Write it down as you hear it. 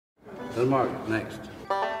Little Margaret, next.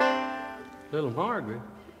 Little Margaret?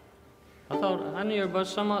 I thought I knew her, but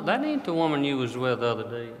some other. That ain't the woman you was with the other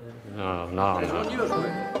day. No. That's the one you was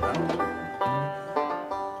with.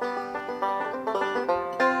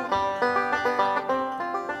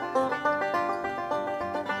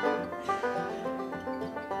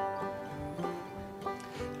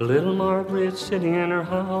 Little Margaret sitting in her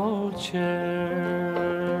hall chair,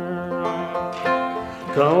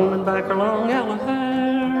 combing back her long yellow hair,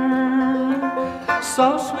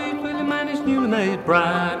 saw sweet William and his newly made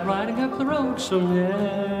bride riding up the road somewhere.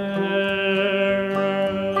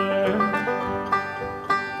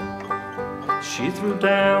 She threw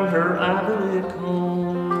down her ivory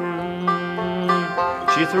comb,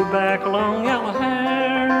 she threw back her long yellow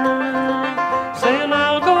hair, saying,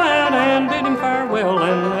 I'll go out and bid him farewell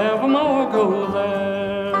and never more go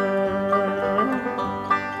there.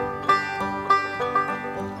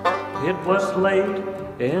 It was late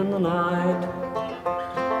in the night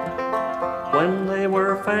when they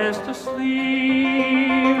were fast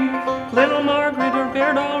asleep. Little Margaret, her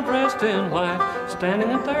beard all dressed in white, standing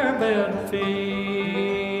at their bed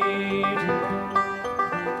feet.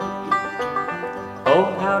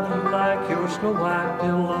 Oh, how do you like your snow white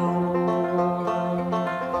pillow?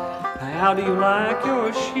 How do you like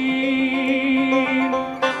your sheet?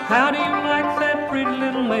 How do you like that pretty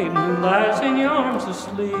little maiden who lies in your arms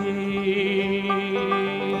asleep?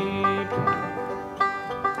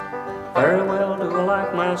 Very well do I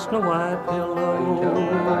like my snow white pillow.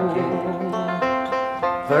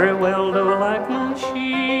 Very well do I like my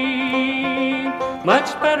sheet.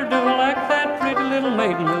 Much better do I like that pretty little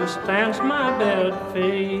maiden who stands at my bed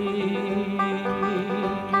feet.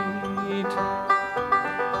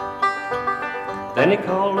 Then he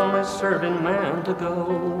called on his serving man to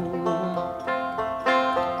go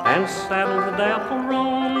and saddled the dapple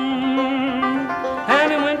roan,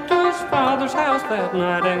 and he went to his father's house that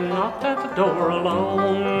night and knocked at the door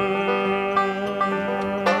alone.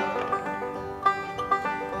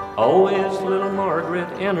 Oh, is little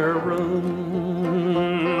Margaret in her room,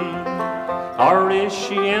 or is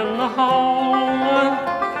she in the hall?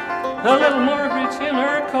 The little Margaret's in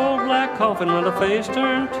her cold black coffin with her face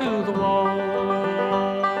turned to the wall.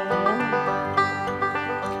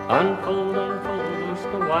 Unfold, unfold loose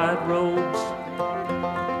the white robes,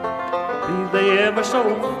 be they ever so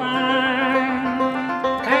fine,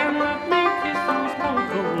 and let me kiss those cold,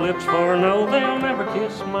 cold lips, for I know they'll never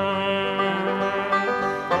kiss mine.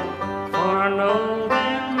 For I know